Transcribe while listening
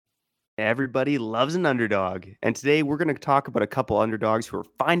Everybody loves an underdog. And today we're going to talk about a couple underdogs who are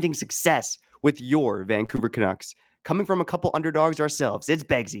finding success with your Vancouver Canucks. Coming from a couple underdogs ourselves, it's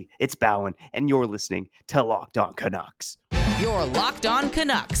Begsy, it's Bowen, and you're listening to Locked On Canucks. You're Locked On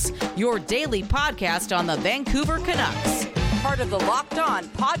Canucks, your daily podcast on the Vancouver Canucks. Part of the Locked On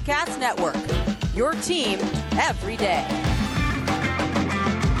Podcast Network, your team every day.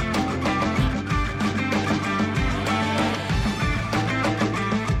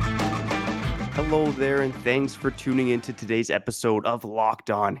 Hello there, and thanks for tuning into today's episode of Locked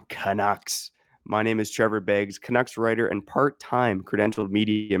On Canucks. My name is Trevor Beggs, Canucks writer and part-time credentialed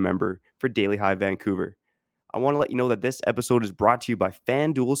media member for Daily Hive Vancouver. I want to let you know that this episode is brought to you by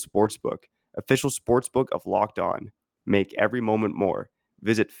FanDuel Sportsbook, official sportsbook of Locked On. Make every moment more.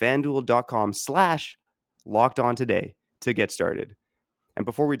 Visit fanduel.com/lockedon today to get started. And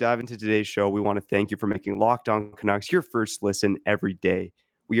before we dive into today's show, we want to thank you for making Locked On Canucks your first listen every day.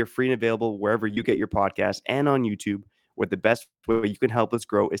 We are free and available wherever you get your podcasts and on YouTube, where the best way you can help us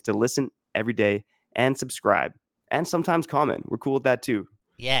grow is to listen every day and subscribe and sometimes comment. We're cool with that too.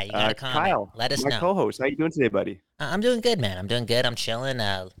 Yeah, you got to comment. Kyle, Let us my know. co-host, how you doing today, buddy? I'm doing good, man. I'm doing good. I'm chilling.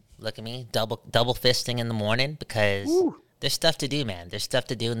 Look at me, double fisting in the morning because there's stuff to do, man. There's stuff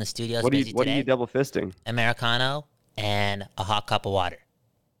to do in the studio. What are you double fisting? Americano and a hot cup of water.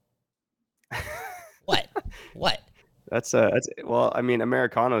 What? That's well, I mean,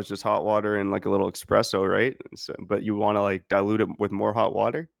 Americano is just hot water and like a little espresso, right? So, but you want to like dilute it with more hot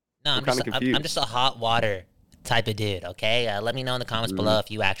water? No, I'm just a hot water type of dude. Okay, let me know in the comments below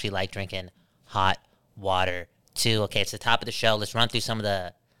if you actually like drinking hot water too. Okay, it's the top of the show. Let's run through some of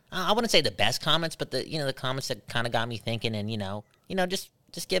the I wouldn't say the best comments, but the comments that kind of got me thinking, and just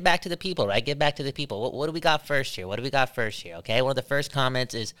get back to the people, right? Get back to the people. What do we got first here? Okay, one of the first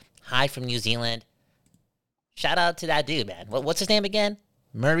comments is hi from New Zealand. Shout out to that dude, man. What's his name again?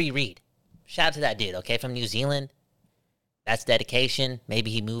 Murray Reed. Shout out to that dude, okay, from New Zealand. That's dedication. Maybe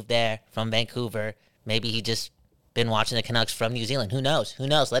he moved there from Vancouver. Maybe he just been watching the Canucks from New Zealand. Who knows?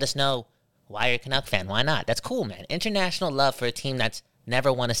 Let us know why you're a Canuck fan. Why not? That's cool, man. International love for a team that's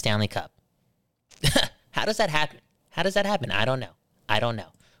never won a Stanley Cup. How does that happen? I don't know.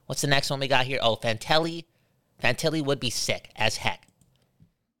 What's the next one we got here? Oh, Fantilli. Fantilli would be sick as heck.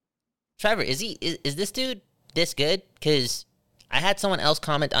 Trevor, is this dude this good? Because I had someone else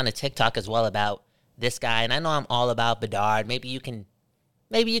comment on a TikTok as well about this guy, and I know I'm all about Bedard. Maybe you can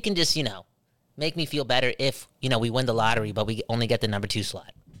just, make me feel better if, we win the lottery, but we only get the number 2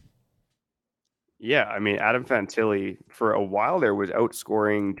 slot. Yeah, I mean, Adam Fantilli, for a while there, was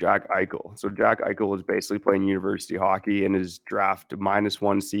outscoring Jack Eichel. So Jack Eichel was basically playing university hockey in his draft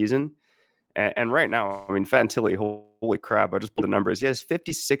 -1 season. And right now, I mean, Fantilli, holy crap, I just pulled the numbers. He has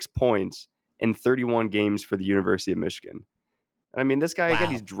 56 points in 31 games for the University of Michigan. I mean, this guy, Wow.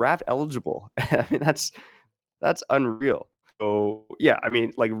 again, he's draft eligible. I mean, that's unreal. So, yeah, I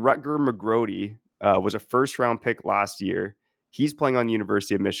mean, like Rutger McGrody was a first-round pick last year. He's playing on the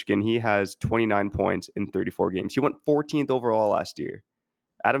University of Michigan. He has 29 points in 34 games. He went 14th overall last year.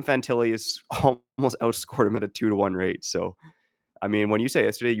 Adam Fantilli has almost outscored him at a 2-to-1 rate. So, I mean, when you say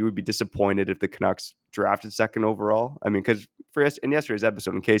yesterday, you would be disappointed if the Canucks drafted second overall. I mean, because in yesterday's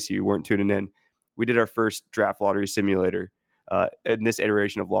episode, in case you weren't tuning in, we did our first draft lottery simulator in this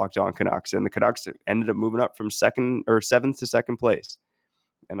iteration of Locked On Canucks, and the Canucks ended up moving up from 7th to second place.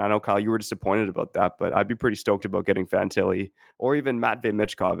 And I know, Kyle, you were disappointed about that, but I'd be pretty stoked about getting Fantilli or even Matvei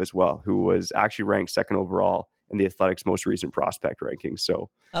Michkov as well, who was actually ranked second overall in the Athletics' most recent prospect rankings. So,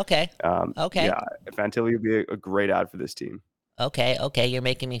 Okay. Yeah, Fantilli would be a great ad for this team. Okay, you're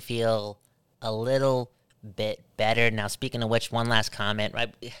making me feel a little bit better. Now, speaking of which, one last comment,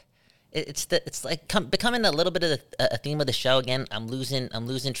 right? It's becoming a little bit of a theme of the show again. I'm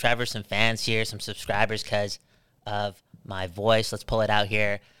losing Trevor some fans here, some subscribers because of my voice. Let's pull it out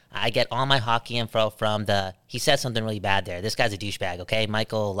here. I get all my hockey info from he said something really bad there. This guy's a douchebag, okay?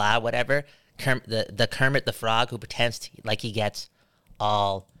 Michael La, whatever. The Kermit the Frog who pretends like he gets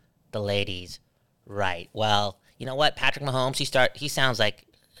all the ladies right. Well, you know what? Patrick Mahomes, he sounds like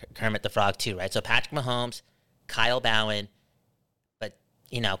Kermit the Frog too, right? So Patrick Mahomes, Kyle Bowen, but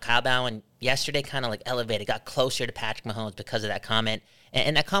Kyle Bowen yesterday kind of like elevated, got closer to Patrick Mahomes because of that comment.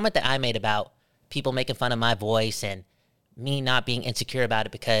 And that comment that I made about people making fun of my voice and me not being insecure about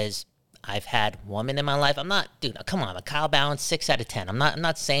it because I've had women in my life. I'm not, dude, come on, Kyle Bowen, 6 out of 10. I'm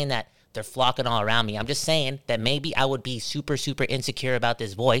not saying that they're flocking all around me. I'm just saying that maybe I would be super, super insecure about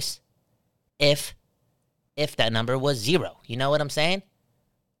this voice if that number was 0. You know what I'm saying?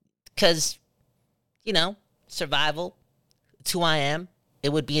 Because, survival, it's who I am.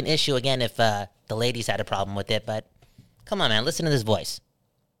 It would be an issue, again, if the ladies had a problem with it. But come on, man, listen to this voice.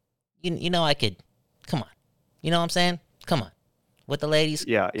 You know I could. Come on. You know what I'm saying? Come on. With the ladies.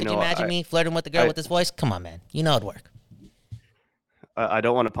 Yeah, Could you imagine me flirting with the girl with this voice? Come on, man. You know it'd work. I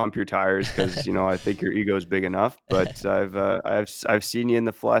don't want to pump your tires because I think your ego is big enough. But I've seen you in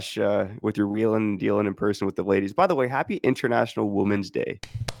the flesh with your wheeling and dealing in person with the ladies. By the way, happy International Women's Day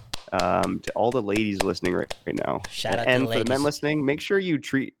to all the ladies listening right now. Shout out and to the for ladies. the men listening, make sure you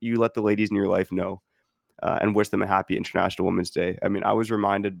let the ladies in your life know and wish them a happy International Women's Day. I mean, I was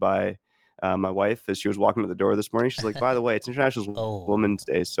reminded by my wife as she was walking to the door this morning. She's like, "By the way, it's International Women's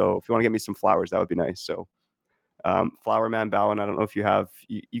Day, so if you want to get me some flowers, that would be nice." So. Flower Man Bowen, I don't know if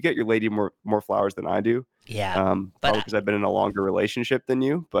you get your lady more flowers than I do. Yeah. Probably because I've been in a longer relationship than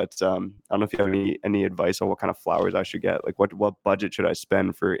you, but I don't know if you have any advice on what kind of flowers I should get. Like what budget should I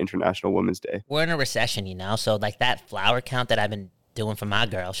spend for International Women's Day? We're in a recession, so like that flower count that I've been doing for my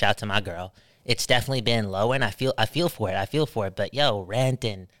girl, shout out to my girl, it's definitely been lower, and I feel for it. But rent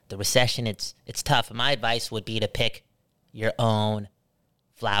and the recession, it's tough. My advice would be to pick your own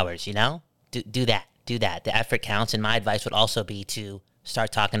flowers, do that. Do that. The effort counts, and my advice would also be to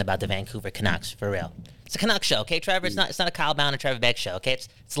start talking about the Vancouver Canucks for real. It's a Canucks show, okay, Trevor? It's not a Kyle Bound and Trevor Beck show, okay?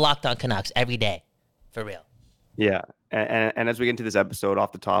 It's Locked On Canucks every day, for real. Yeah, and as we get into this episode,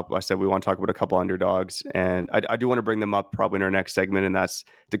 off the top, I said we want to talk about a couple underdogs, and I do want to bring them up probably in our next segment, and that's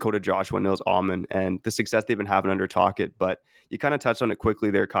Dakota Joshua and Nils Åman and the success they've been having under Tocchet. But you kind of touched on it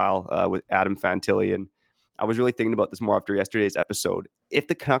quickly there, Kyle, with Adam Fantilli, and I was really thinking about this more after yesterday's episode. If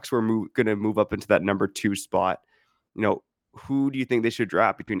the Canucks were going to move up into that number 2 spot, who do you think they should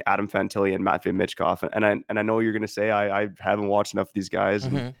draft between Adam Fantilli and Matvei Michkov? And I know you're going to say I haven't watched enough of these guys,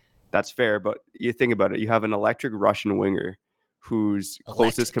 and that's fair. But you think about it. You have an electric Russian winger whose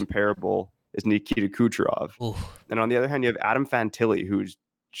closest comparable is Nikita Kucherov. Ooh. And on the other hand, you have Adam Fantilli, who's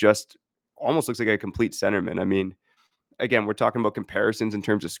just almost looks like a complete centerman. I mean, again, we're talking about comparisons in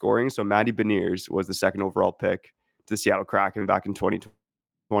terms of scoring. So Matty Beniers was the second overall pick to the Seattle Kraken back in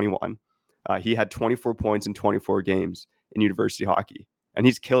 2021. He had 24 points in 24 games in university hockey, and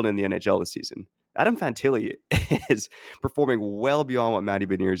he's killed in the NHL this season. Adam Fantilli is performing well beyond what Matty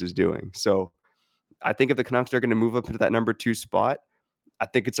Beniers is doing. So I think if the Canucks are going to move up into that number 2 spot, I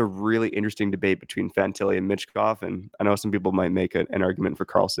think it's a really interesting debate between Fantilli and Michkov. And I know some people might make an argument for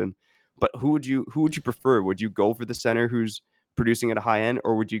Karlsson. But who would you prefer? Would you go for the center who's producing at a high end,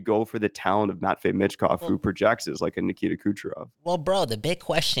 or would you go for the talent of Matvei Michkov, who projects as like a Nikita Kucherov? Well, bro, the big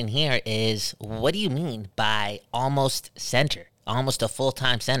question here is, what do you mean by almost center, almost a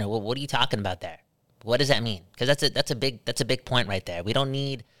full-time center? Well, what are you talking about there? What does that mean? Because that's a big point right there. We don't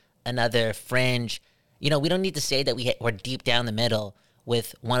need another fringe. We don't need to say that we're deep down the middle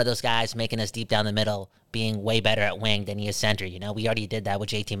with one of those guys making us deep down the middle being way better at wing than he is center. We already did that with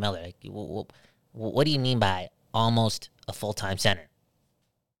JT Miller. Like, what do you mean by almost a full-time center?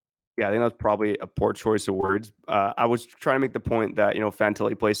 Yeah, I think that's probably a poor choice of words. I was trying to make the point that,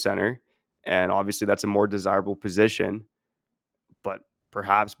 Fantilli plays center, and obviously that's a more desirable position, but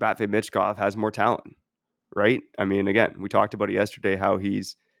perhaps Matvei Michkov has more talent, right? I mean, again, we talked about it yesterday, how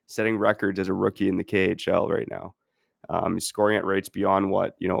he's setting records as a rookie in the KHL right now. He's scoring at rates beyond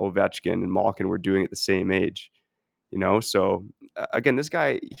what, Ovechkin and Malkin were doing at the same age, So again, this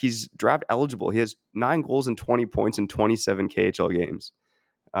guy, he's draft eligible. He has 9 goals and 20 points in 27 KHL games.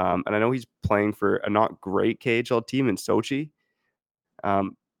 And I know he's playing for a not great KHL team in Sochi.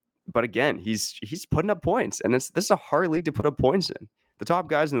 But again, he's putting up points, and this is a hard league to put up points in. The top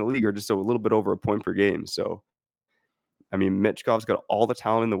guys in the league are just a little bit over a point per game. So, I mean, Michkov's got all the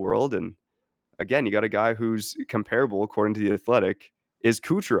talent in the world, and again, you got a guy who's comparable, according to The Athletic, is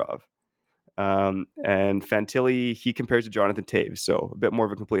Kucherov. And Fantilli, he compares to Jonathan Toews, so a bit more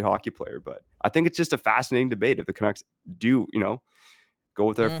of a complete hockey player. But I think it's just a fascinating debate if the Canucks do, go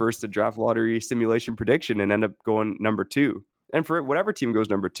with their first draft lottery simulation prediction and end up going number 2. And for whatever team goes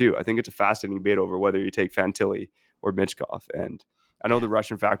number 2, I think it's a fascinating debate over whether you take Fantilli or Michkov. And I know the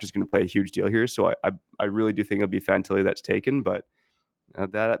Russian factor is going to play a huge deal here, so I really do think it'll be Fantilli that's taken, but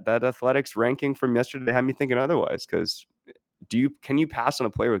that Athletics ranking from yesterday had me thinking otherwise. Because can you pass on a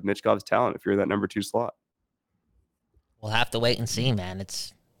player with Michkov's talent if you're in that number 2 slot? We'll have to wait and see, man.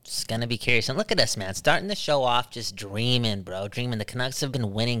 It's gonna be curious. And look at us, man, starting the show off just dreaming, bro. Dreaming. The Canucks have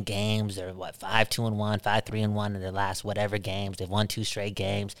been winning games. They're 5-2-1, 5-3-1 in their last whatever games. They've won 2 straight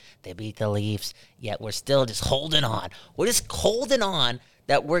games. They beat the Leafs. Yet we're still just holding on. We're just holding on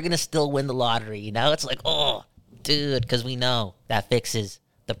that we're gonna still win the lottery. It's like, oh, dude, because we know that fixes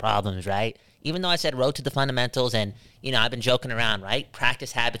the problems, right? Even though I said road to the fundamentals, and, I've been joking around, right?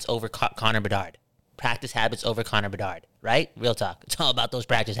 Practice habits over Connor Bedard. Practice habits over Connor Bedard, right? Real talk. It's all about those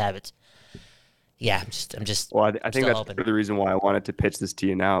practice habits. Yeah, I'm just. Well, I I'm think still that's hoping. the reason why I wanted to pitch this to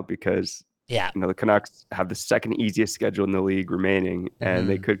you now, because Yeah. the Canucks have the second easiest schedule in the league remaining, and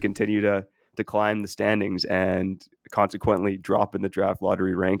they Mm-hmm. could continue to climb the standings and consequently drop in the draft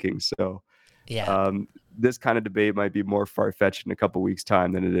lottery rankings. So Yeah, this kind of debate might be more far fetched in a couple weeks'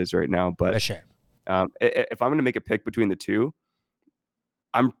 time than it is right now. But for sure. if I'm going to make a pick between the two,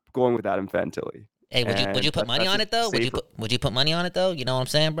 I'm going with Adam Fantilli. Hey, would you And put money that's on a it though? safer. Would you put money on it though? You know what I'm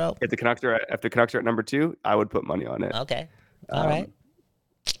saying, bro? If the Canucks are at number two, I would put money on it. Okay. All right. Um,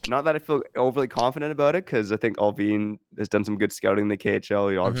 Not that I feel overly confident about it, because I think Alvin has done some good scouting in the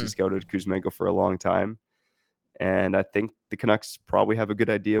KHL. He obviously Mm-hmm. scouted Kuzmenko for a long time. And I think the Canucks probably have a good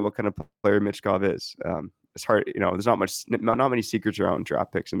idea what kind of player Michkov is. It's hard, there's not many secrets around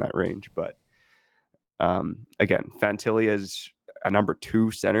draft picks in that range. But again, Fantilli is a number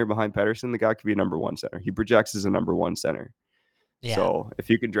 2 center behind Pettersson. The guy could be a number 1 center. He projects as a number 1 center. Yeah. So if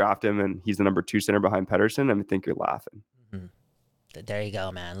you can draft him and he's the number 2 center behind Pettersson, I think you're laughing. Mm-hmm. There you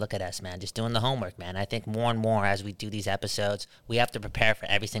go, man. Look at us, man. Just doing the homework, man. I think more and more as we do these episodes, we have to prepare for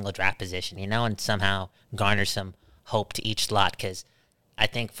every single draft position, and somehow garner some hope to each slot. Because I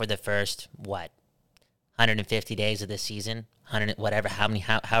think for the first 150 days of this season, however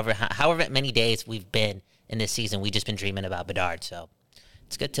many days we've been in this season, we've just been dreaming about Bedard. So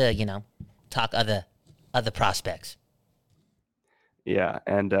it's good to talk other prospects. Yeah,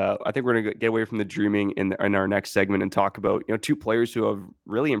 and I think we're gonna get away from the dreaming in our next segment and talk about 2 players who have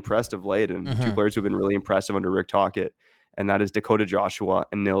really impressed of late, and 2 players who've been really impressive under Rick Tocchet, and that is Dakota Joshua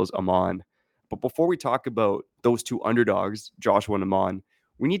and Nils Aman. But before we talk about those 2 underdogs, Joshua and Aman,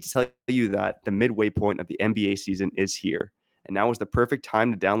 we need to tell you that the midway point of the NBA season is here, and now is the perfect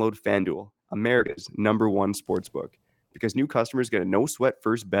time to download FanDuel, America's #1 sportsbook, because new customers get a no-sweat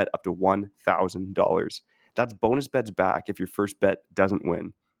first bet up to $1,000. That's bonus bets back if your first bet doesn't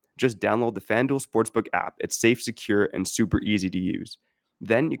win. Just download the FanDuel Sportsbook app. It's safe, secure, and super easy to use.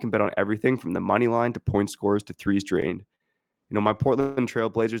 Then you can bet on everything from the money line to point scores to threes drained. My Portland Trail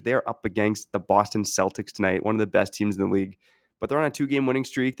Blazers, they are up against the Boston Celtics tonight, one of the best teams in the league. But they're on a 2-game winning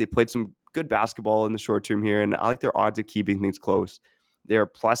streak. They played some good basketball in the short term here, and I like their odds of keeping things close. They are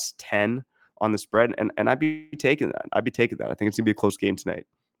plus 10 on the spread, and I'd be taking that. I think it's going to be a close game tonight.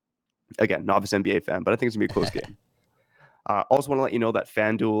 Again, novice NBA fan, but I think it's going to be a close game. Also want to let you know that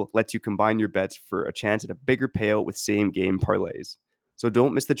FanDuel lets you combine your bets for a chance at a bigger payout with same-game parlays. So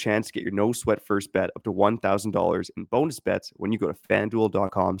don't miss the chance to get your no-sweat first bet up to $1,000 in bonus bets when you go to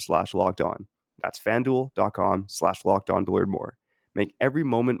FanDuel.com/lockedon. That's FanDuel.com/lockedon to learn more. Make every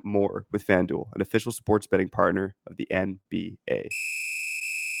moment more with FanDuel, an official sports betting partner of the NBA.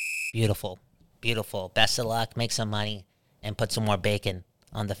 Beautiful. Beautiful. Best of luck. Make some money and put some more bacon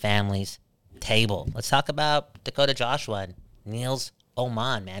on the family's table. Let's talk about Dakota Joshua and Nils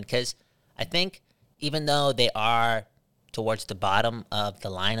Aman, man, because I think even though they are towards the bottom of the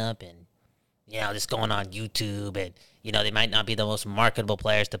lineup and, just going on YouTube and, they might not be the most marketable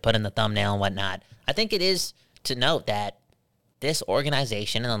players to put in the thumbnail and whatnot, I think it is to note that this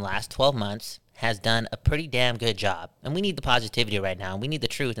organization in the last 12 months has done a pretty damn good job. And we need the positivity right now. And we need the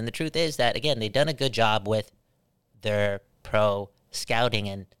truth. And the truth is that, again, they've done a good job with their pro scouting.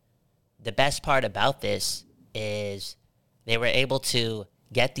 And the best part about this is they were able to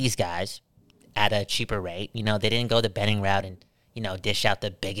get these guys at a cheaper rate. They didn't go the Benning route and, dish out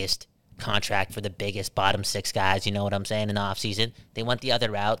the biggest contract for the biggest bottom 6 guys, you know what I'm saying, in the offseason. They went the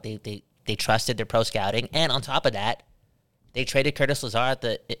other route. They trusted their pro scouting. And on top of that, they traded Curtis Lazar at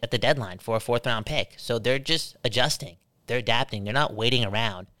the deadline for a 4th-round pick. So they're just adjusting. They're adapting. They're not waiting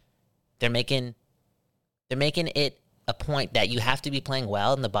around. They're making it a point that you have to be playing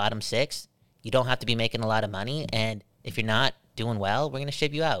well in the bottom 6. You don't have to be making a lot of money. And if you're not doing well, we're going to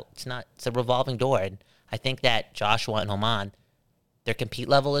ship you out. It's a revolving door. And I think that Joshua and Aman, their compete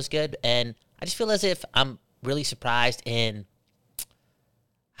level is good. And I just feel as if I'm really surprised in,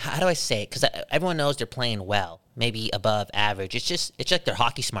 how do I say it? Because everyone knows they're playing well, maybe above average. It's like they're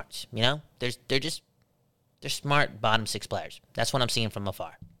hockey smarts, They're smart bottom 6 players. That's what I'm seeing from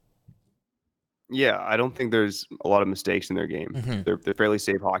afar. Yeah, I don't think there's a lot of mistakes in their game. Mm-hmm. They're fairly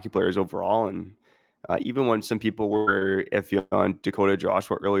safe hockey players overall, and even when some people were iffy on Dakota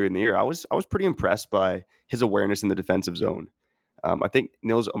Joshua earlier in the year, I was pretty impressed by his awareness in the defensive zone. I think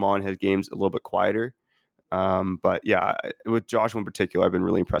Nils Aman has games a little bit quieter. But yeah, with Joshua in particular, I've been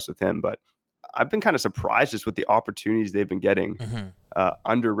really impressed with him. But I've been kind of surprised just with the opportunities they've been getting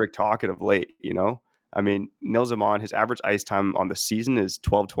under Rick Tocchet of late. I mean, Nils Aman, his average ice time on the season is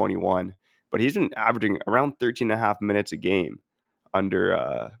 12:21, but he's been averaging around 13.5 minutes a game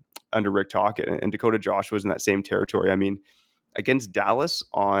under Rick Tocchet. And Dakota Joshua's in that same territory. I mean, against Dallas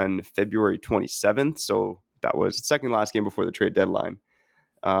on February 27th. So that was the second last game before the trade deadline.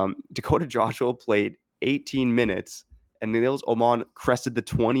 Dakota Joshua played 18 minutes, and Nils Åman crested the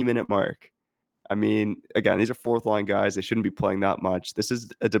 20-minute mark. I mean, again, these are fourth-line guys. They shouldn't be playing that much. This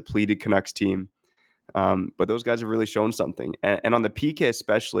is a depleted Canucks team. But those guys have really shown something. And on the PK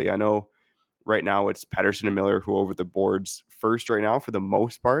especially, I know right now it's Pettersson and Miller who are over the boards first right now for the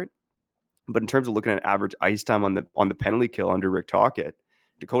most part. But in terms of looking at average ice time on the penalty kill under Rick Tocchet,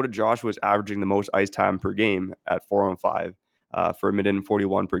 Dakota Joshua is averaging the most ice time per game at 4-on-5 for a minute and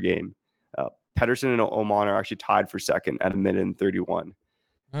 41 per game. Pettersson and Åman are actually tied for second at a minute and 31.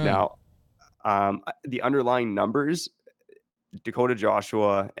 Now, the underlying numbers, Dakota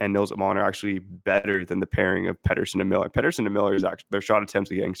Joshua and Nils Åman are actually better than the pairing of Pettersson and Miller. Pettersson and Miller is actually, their shot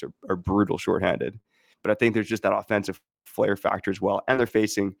attempts against are brutal shorthanded. But I think there's just that offensive flair factor as well. And they're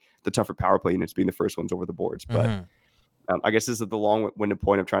facing the tougher power play units being the first ones over the boards. But I guess this is the long-winded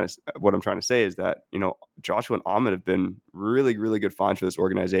point of what I'm trying to say is that, Joshua and Åman have been really, really good finds for this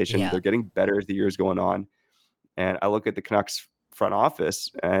organization. They're getting better as the years going on. And I look at the Canucks front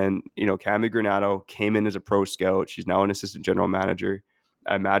office and, Cami Granato came in as a pro scout. She's now an assistant general manager.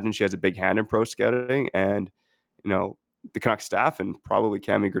 I imagine she has a big hand in pro scouting, and, the Canucks staff and probably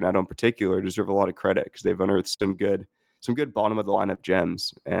Cami Granato in particular deserve a lot of credit because they've unearthed some good bottom of the lineup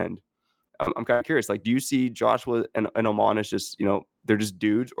gems. And I'm kind of curious, do you see Joshua and Åman as just, they're just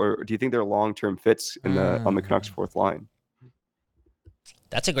dudes, or do you think they're long-term fits on the Canucks fourth line?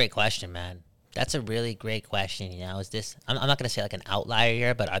 That's a great question, man. That's a really great question. Is this, I'm not going to say like an outlier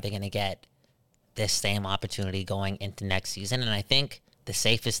here, but are they going to get this same opportunity going into next season? And I think the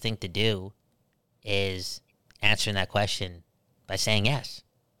safest thing to do is answering that question by saying yes.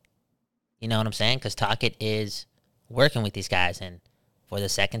 You know what I'm saying? Because Tocchet is working with these guys, and for the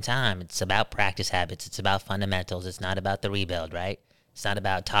second time, it's about practice habits. It's about fundamentals. It's not about the rebuild, right? It's not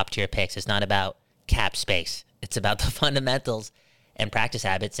about top-tier picks. It's not about cap space. It's about the fundamentals and practice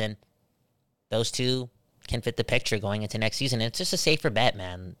habits, and those two can fit the picture going into next season. And it's just a safer bet,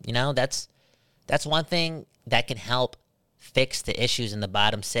 man. That's one thing that can help fix the issues in the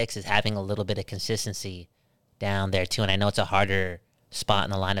bottom six is having a little bit of consistency down there too. And I know it's a harder spot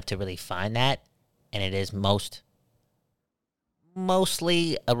in the lineup to really find that, and it is mostly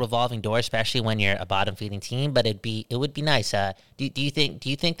a revolving door, especially when you're a bottom feeding team. But it would be nice. Do you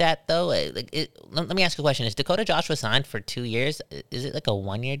think that though? Let me ask you a question: is Dakota Joshua signed for 2 years? Is it like a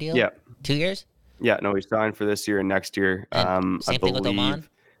 1-year deal? Yeah, 2 years. Yeah, no, he's signed for this year and next year. Same thing with Åman.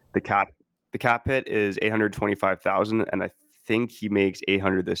 The cap hit is $825,000, and I think he makes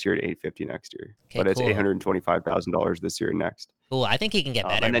 $800 this year to $850 next year. Okay, but cool. It's $825,000 this year and next. Cool. I think he can get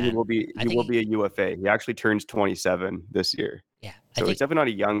better. And then man. he will be a UFA. He actually turns 27 this year. Yeah. So he's definitely not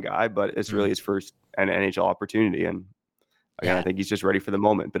a young guy, but it's really his first NHL opportunity. And again, I think he's just ready for the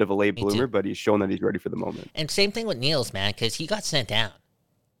moment. Bit of a late bloomer, but he's shown that he's ready for the moment. And same thing with Niels, man, because he got sent down.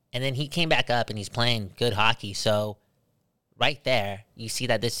 And then he came back up and he's playing good hockey. So right there, you see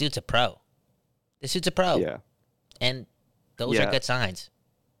that this dude's a pro. Yeah. And those are good signs.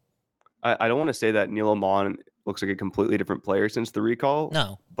 I don't want to say that Neil Åman looks like a completely different player since the recall.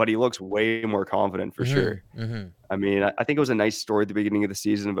 No. But he looks way more confident for sure. Mm-hmm. I mean, I think it was a nice story at the beginning of the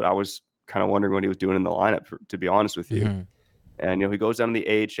season, but I was kind of wondering what he was doing in the lineup, to be honest with you. Mm-hmm. And, he goes down to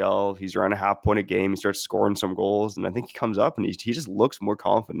the AHL. He's around a half point a game. He starts scoring some goals. And I think he comes up and he just looks more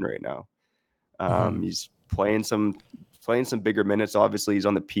confident right now. He's playing some bigger minutes. Obviously, he's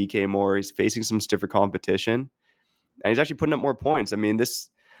on the PK more. He's facing some stiffer competition. And he's actually putting up more points. I mean,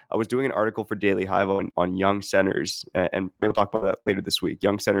 I was doing an article for Daily Hive on young centers, and we'll talk about that later this week.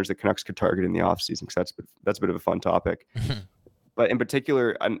 Young centers that Canucks could target in the offseason, because that's a bit of a fun topic. But in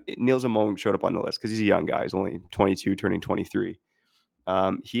particular, Nils Åman showed up on the list because he's a young guy. He's only 22, turning 23.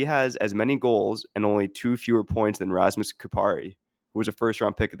 He has as many goals and only 2 fewer points than Rasmus Kupari, who was a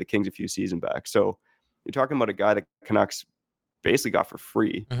first-round pick of the Kings a few seasons back. So you're talking about a guy that Canucks basically got for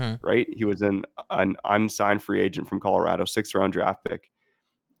free, right? He was an unsigned free agent from Colorado, 6th-round draft pick.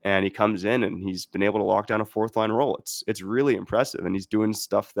 And he comes in and he's been able to lock down a 4th-line role. It's really impressive. And he's doing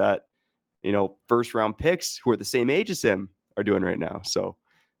stuff that, first-round picks who are the same age as him are doing right now. So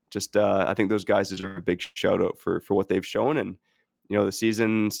just I think those guys deserve a big shout out for what they've shown. And, the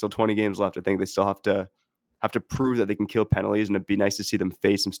season, still 20 games left. I think they still have to prove that they can kill penalties, and it'd be nice to see them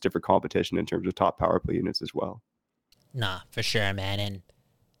face some stiffer competition in terms of top power play units as well. Nah, for sure, man. And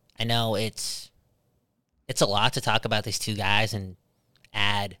I know it's a lot to talk about these two guys and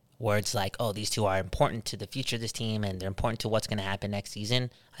add words like, oh, these two are important to the future of this team and they're important to what's going to happen next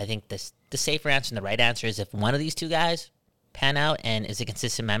season. I think the safer answer and the right answer is if one of these two guys pan out and is a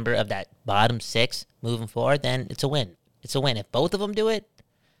consistent member of that bottom 6 moving forward, then it's a win. It's a win. If both of them do it,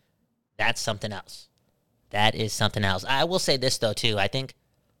 that's something else. That is something else. I will say this, though, too. I think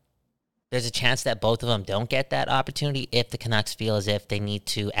there's a chance that both of them don't get that opportunity if the Canucks feel as if they need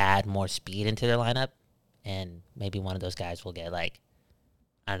to add more speed into their lineup. And maybe one of those guys will get, like,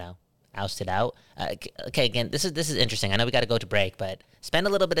 I don't know, ousted out. Okay, again, this is interesting. I know we got to go to break, but spend a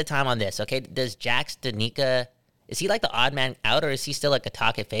little bit of time on this, okay? Does Jack Studnicka, is he like the odd man out, or is he still like a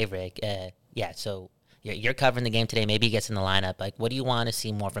Tocchet favorite? Yeah, so you're covering the game today. Maybe he gets in the lineup. Like, what do you want to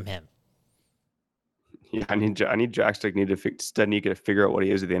see more from him? Yeah, I need Jack Studnicka to figure out what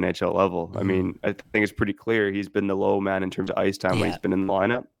he is at the NHL level. Mm-hmm. I mean, I think it's pretty clear he's been the low man in terms of ice time when he's been in the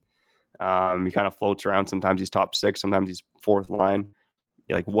lineup. He kind of floats around. Sometimes he's top six, sometimes he's fourth line.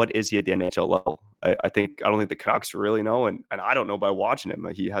 Like, what is he at the NHL level? I don't think the Canucks really know, and I don't know by watching him.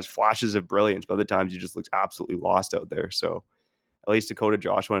 Like, he has flashes of brilliance, but other times he just looks absolutely lost out there. So at least Dakota,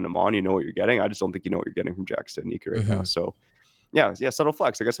 Joshua, and Amon, you know what you're getting. I just don't think you know what you're getting from Jack Studnicka right now. So yeah, subtle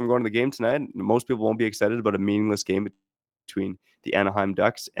flex. I guess I'm going to the game tonight. Most people won't be excited about a meaningless game between the Anaheim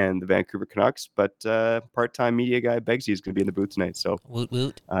Ducks and the Vancouver Canucks, but part-time media guy Begsy is going to be in the booth tonight. So woot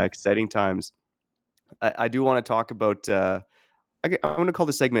woot. Exciting times. I do want to talk about I'm going to call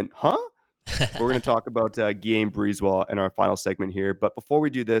this segment, huh? We're going to talk about Guillaume Brisebois in our final segment here. But before we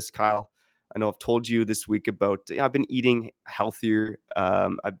do this, Kyle, I know I've told you this week about, I've been eating healthier.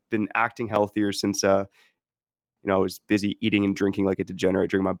 I've been acting healthier since, I was busy eating and drinking like a degenerate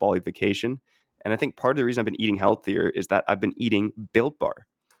during my Bali vacation. And I think part of the reason I've been eating healthier is that I've been eating Built Bar.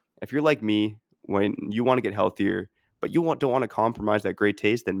 If you're like me, when you want to get healthier, but you don't want to compromise that great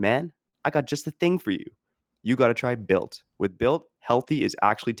taste, then man, I got just the thing for you. You got to try Built. With Built, healthy is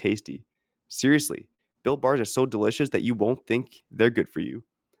actually tasty. Seriously, Built Bars are so delicious that you won't think they're good for you.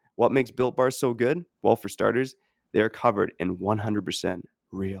 What makes Built Bars so good? Well, for starters, they're covered in 100%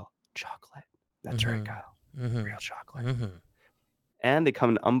 real chocolate. That's right, Kyle. Real chocolate. And they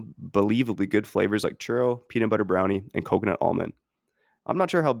come in unbelievably good flavors like churro, peanut butter brownie, and coconut almond. I'm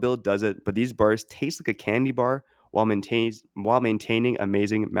not sure how Built does it, but these bars taste like a candy bar while maintaining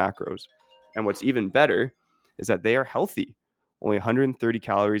amazing macros. And what's even better is that they are healthy. Only 130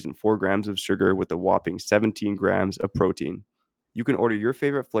 calories and 4 grams of sugar with a whopping 17 grams of protein. You can order your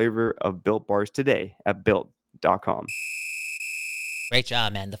favorite flavor of Built Bars today at built.com. Great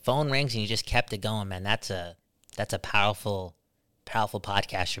job, man. The phone rings and you just kept it going, man. That's a powerful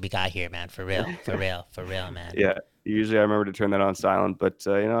podcaster we got here, man. For real, man. Yeah. Usually I remember to turn that on silent, but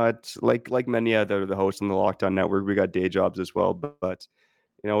it's like many other the hosts on the Locked On Network, we got day jobs as well. But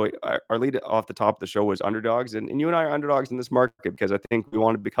our lead off the top of the show was underdogs, and you and I are underdogs in this market because I think we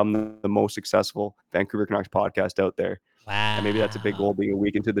want to become the most successful Vancouver Canucks podcast out there. Wow. And maybe that's a big goal being a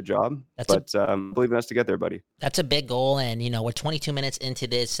week into the job. Believe in us to get there, buddy. That's a big goal. And, we're 22 minutes into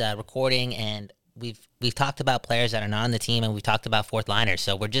this recording, and we've talked about players that are not on the team, and we've talked about fourth liners.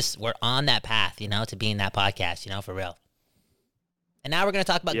 So we're on that path, to being that podcast, for real. And now we're going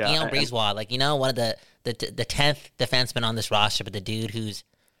to talk about Guillaume Brisebois, one of the 10th defenseman on this roster, but the dude who's,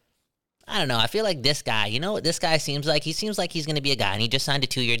 I don't know. I feel like this guy, what this guy seems like? He seems like he's going to be a guy, and he just signed a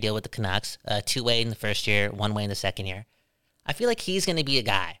 2-year deal with the Canucks, 2-way in the first year, 1-way in the second year. I feel like he's going to be a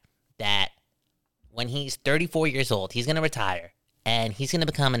guy that when he's 34 years old, he's going to retire, and he's going to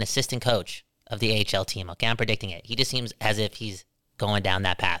become an assistant coach of the AHL team. Okay, I'm predicting it. He just seems as if he's going down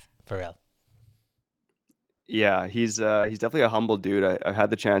that path, for real. Yeah, he's definitely a humble dude. I had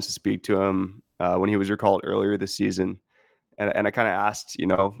the chance to speak to him when he was recalled earlier this season. And I kind of asked,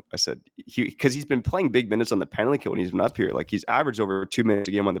 I said, because he's been playing big minutes on the penalty kill when he's been up here. Like, he's averaged over 2 minutes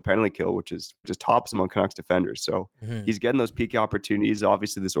a game on the penalty kill, which is just tops among Canucks defenders. So he's getting those peak opportunities.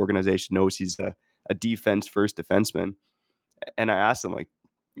 Obviously, this organization knows he's a defense-first defenseman. And I asked him, like,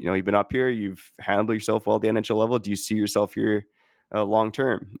 you've been up here, you've handled yourself well at the NHL level. Do you see yourself here long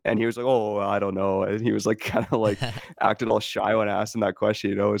term? And he was like, oh, I don't know. And he was like kind of like acted all shy when I asked him that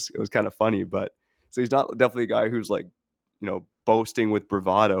question. It was kind of funny. But so he's not definitely a guy who's like, boasting with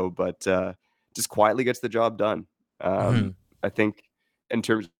bravado, but just quietly gets the job done. I think in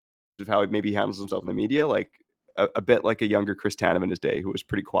terms of how maybe he handles himself in the media, like a bit like a younger Chris Tanev in his day, who was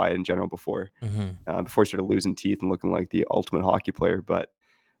pretty quiet in general before he started losing teeth and looking like the ultimate hockey player. But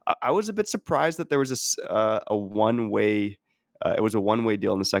I was a bit surprised that there was a one-way, it was a one-way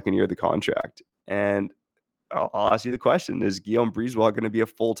deal in the second year of the contract. And I'll ask you the question: is Guillaume Brisebois going to be a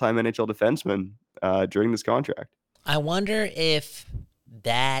full-time NHL defenseman during this contract? I wonder if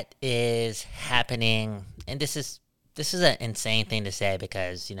that is happening, and this is an insane thing to say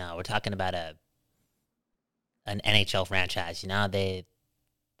because we're talking about an NHL franchise.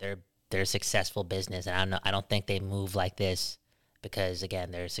 They're a successful business, and I don't think they move like this because again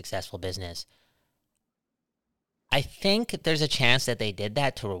they're a successful business. I think there's a chance that they did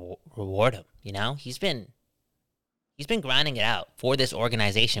that to reward him. You know, he's been grinding it out for this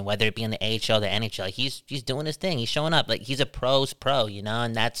organization, whether it be in the AHL, the NHL. He's doing his thing. He's showing up. Like, he's a pro's pro, you know,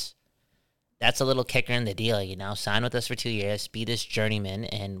 and that's a little kicker in the deal, you know. Sign with us for 2 years, be this journeyman,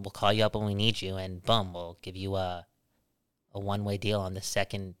 and we'll call you up when we need you, and boom, we'll give you a one-way deal on the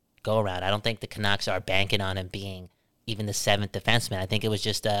second go-around. I don't think the Canucks are banking on him being even the seventh defenseman. I think it was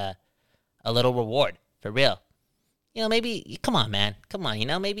just a little reward, for real. You know, maybe, come on, man. Come on, you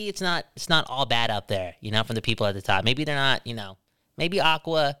know, maybe it's not all bad up there, you know, from the people at the top. Maybe they're not, you know, maybe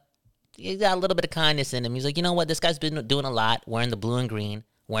Aqua, he got a little bit of kindness in him. He's like, you know what, this guy's been doing a lot, wearing the blue and green,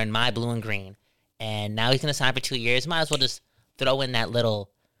 wearing my blue and green, and now he's going to sign for 2 years. Might as well just throw in that little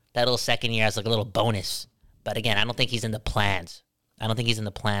second year as like a little bonus. But again, I don't think he's in the plans. I don't think he's in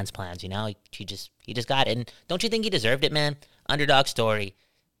the plans, you know. He just got it. And don't you think he deserved it, man? Underdog story,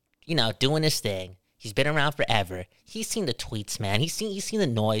 you know, doing his thing. He's been around forever. He's seen the tweets, man. He's seen the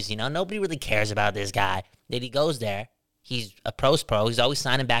noise, you know. Nobody really cares about this guy. That he goes there. He's a pro's pro. He's always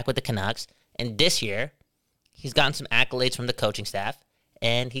signing back with the Canucks. And this year, he's gotten some accolades from the coaching staff,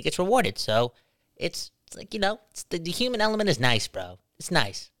 and he gets rewarded. So it's like, you know, the human element is nice, bro. It's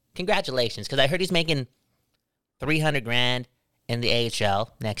nice. Congratulations, because I heard he's making $300,000 in the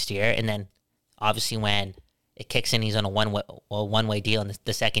AHL next year, and then obviously when it kicks in, he's on a one-way deal in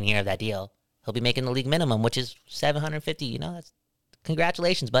the second year of that deal. He'll be making the league minimum, which is $750. You know, that's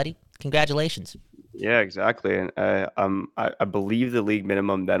congratulations, buddy. Congratulations. Yeah, exactly. And I believe the league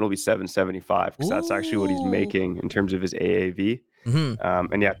minimum then will be $775 because that's actually what he's making in terms of his AAV.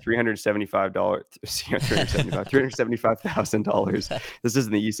 Mm-hmm. And yeah, $375,000. This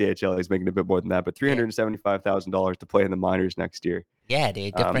isn't the ECHL. He's making a bit more than that, but $375,000 to play in the minors next year. Yeah,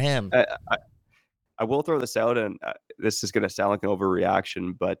 dude. Good for him. I will throw this out, and this is going to sound like an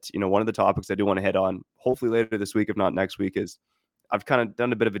overreaction, but you know, one of the topics I do want to hit on, hopefully later this week, if not next week, is I've kind of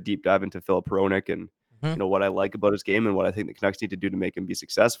done a bit of a deep dive into Filip Hronek and you know what I like about his game and what I think the Canucks need to do to make him be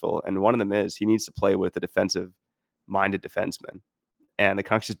successful. And one of them is he needs to play with a defensive-minded defenseman, and the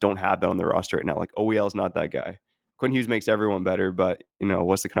Canucks just don't have that on their roster right now. Like OEL is not that guy. Quinn Hughes makes everyone better, but you know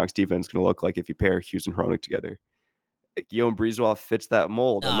what's the Canucks defense going to look like if you pair Hughes and Hronek together? Guillaume Brisebois fits that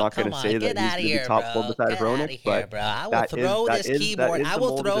mold. I'm not going to say that he's going to be top 4 beside Hronek, but bro. I will throw this keyboard. I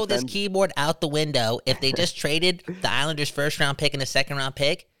will throw this keyboard out the window if they just traded the Islanders' first-round pick and a second-round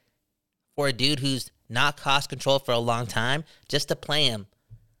pick for a dude who's not cost control for a long time just to play him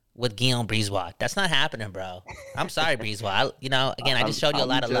with Guillaume Brisebois. That's not happening, bro. I'm sorry, Brisebois. I just showed you a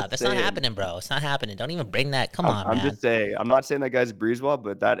lot of love. That's not happening, bro. It's not happening. Don't even bring that. Come on, man. I'm just saying. I'm not saying that guy's Brisebois,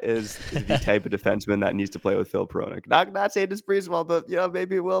 but that is the type of defenseman that needs to play with Filip Hronek. Not saying it's Brisebois, but you know,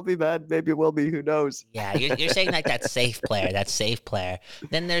 maybe it will be, man. Maybe it will be. Who knows? Yeah, you're saying like that safe player. That safe player.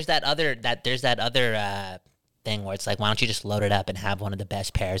 Then there's that other thing where it's like, why don't you just load it up and have one of the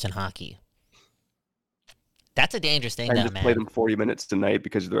best pairs in hockey? That's a dangerous thing, though, just man. Play them 40 minutes tonight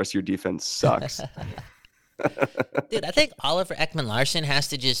because the rest of your defense sucks. Dude, I think Oliver Ekman-Larsson has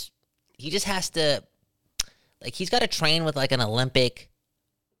to he's got to train with like an Olympic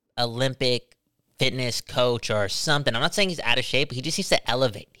fitness coach or something. I'm not saying he's out of shape, but he just needs to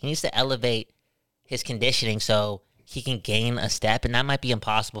elevate. He needs to elevate his conditioning so he can gain a step, and that might be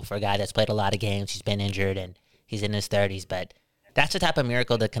impossible for a guy that's played a lot of games. He's been injured, and he's in his 30s, but that's the type of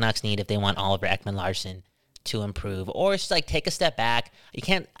miracle the Canucks need if they want Oliver Ekman-Larsson to improve, or it's just like take a step back. You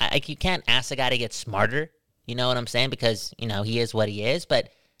can't ask the guy to get smarter. You know what I'm saying? Because you know he is what he is. But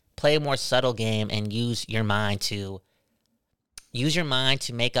play a more subtle game and use your mind to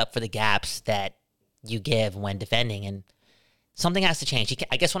make up for the gaps that you give when defending. And something has to change.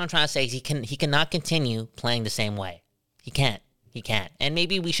 I guess what I'm trying to say is he cannot continue playing the same way. He can't. And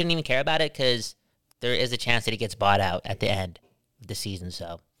maybe we shouldn't even care about it because there is a chance that he gets bought out at the end of the season.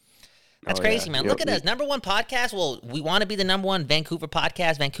 So. That's crazy, man. Look at us. Number one podcast. Well, we want to be the number one Vancouver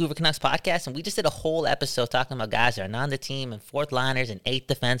podcast, Vancouver Canucks podcast. And we just did a whole episode talking about guys that are not on the team and fourth liners and eighth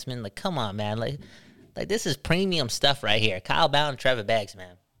defensemen. Like, come on, man. Like this is premium stuff right here. Kyle Bowden and Trevor Beggs,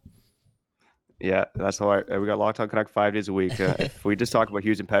 man. Yeah, that's how we got Locked On Canuck 5 days a week. If we just talk about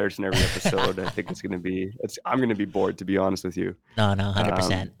Hughes and Pedersen every episode, I think I'm going to be bored, to be honest with you. No,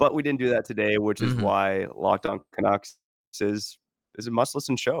 100%. But we didn't do that today, which is why Locked On Canucks is a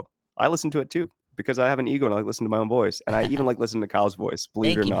must-listen show. I listen to it too because I have an ego and I like listening to my own voice, and I even like listening to Kyle's voice.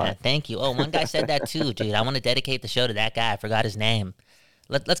 Believe it or not. Man. Thank you. Oh, one guy said that too, dude. I want to dedicate the show to that guy. I forgot his name.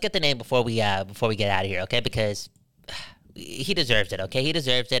 Let's get the name before we get out of here, okay? Because he deserves it. Okay, he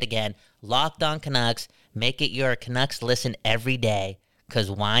deserves it. Again, Locked On Canucks. Make it your Canucks listen every day. Because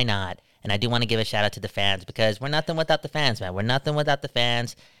why not? And I do want to give a shout out to the fans because we're nothing without the fans, man. We're nothing without the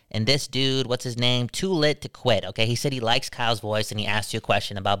fans. And this dude, what's his name? Too Lit to Quit, okay? He said he likes Kyle's voice and he asked you a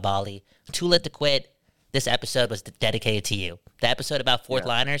question about Bali. Too Lit to Quit, this episode was dedicated to you. The episode about fourth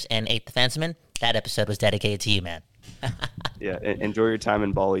liners and eighth defensemen, that episode was dedicated to you, man. Yeah, enjoy your time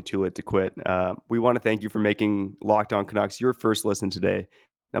in Bali. Too Lit to Quit. We want to thank you for making Locked On Canucks your first listen today.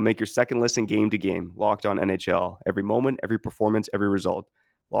 Now make your second listen game to game. Locked On NHL. Every moment, every performance, every result.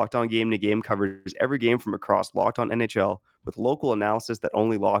 Locked On Game to Game covers every game from across Locked On NHL with local analysis that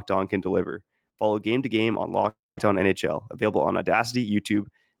only Locked On can deliver. Follow Game to Game on Locked On NHL, available on Audacity, YouTube,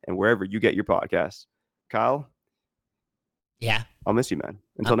 and wherever you get your podcasts. Kyle? Yeah? I'll miss you, man.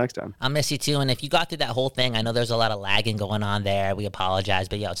 Until next time. I'll miss you too. And if you got through that whole thing, I know there's a lot of lagging going on there. We apologize.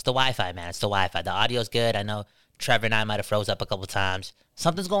 But it's the Wi-Fi, man. It's the Wi-Fi. The audio's good. I know Trevor and I might have froze up a couple times.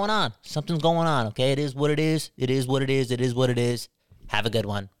 Something's going on. Something's going on, okay? It is what it is. It is what it is. It is what it is. Have a good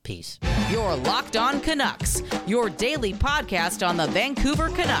one. Peace. You're Locked On Canucks, your daily podcast on the Vancouver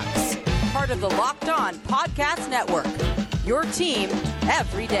Canucks. Part of the Locked On Podcast Network, your team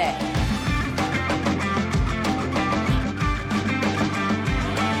every day.